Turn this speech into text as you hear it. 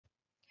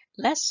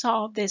Let's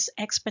solve this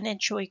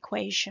exponential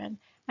equation,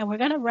 and we're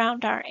going to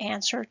round our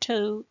answer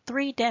to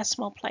 3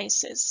 decimal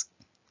places.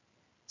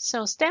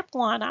 So step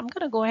 1, I'm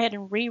going to go ahead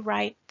and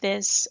rewrite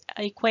this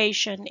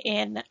equation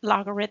in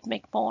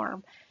logarithmic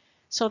form.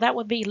 So that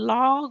would be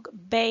log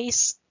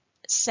base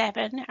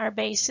 7, our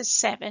base is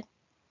 7,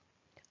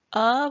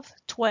 of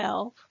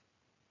 12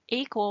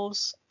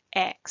 equals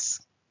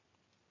x.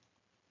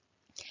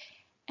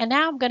 And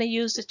now I'm going to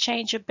use the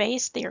change of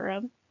base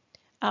theorem.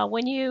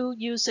 When you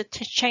use the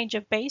change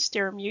of base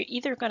theorem, you're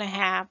either going to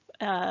have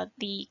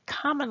the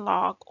common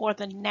log or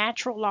the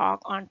natural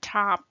log on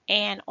top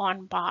and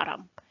on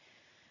bottom.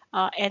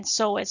 And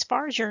so as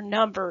far as your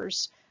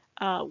numbers,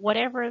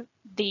 whatever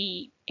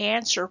the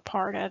answer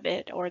part of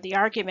it or the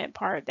argument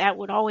part, that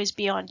would always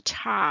be on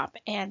top,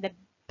 and the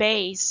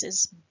base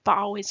is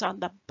always on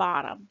the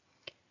bottom.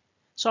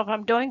 So if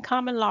I'm doing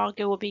common log,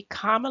 it will be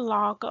common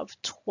log of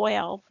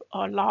 12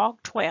 or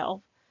log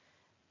 12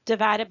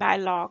 divided by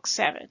log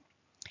 7.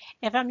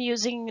 If I'm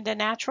using the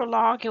natural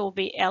log, it will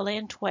be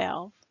ln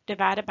 12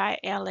 divided by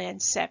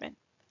ln 7.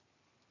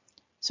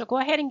 So go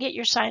ahead and get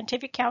your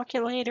scientific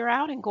calculator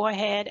out and go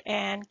ahead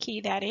and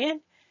key that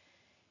in.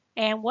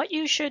 And what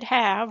you should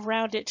have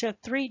rounded to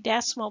 3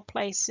 decimal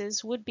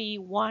places would be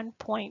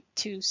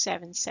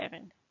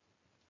 1.277.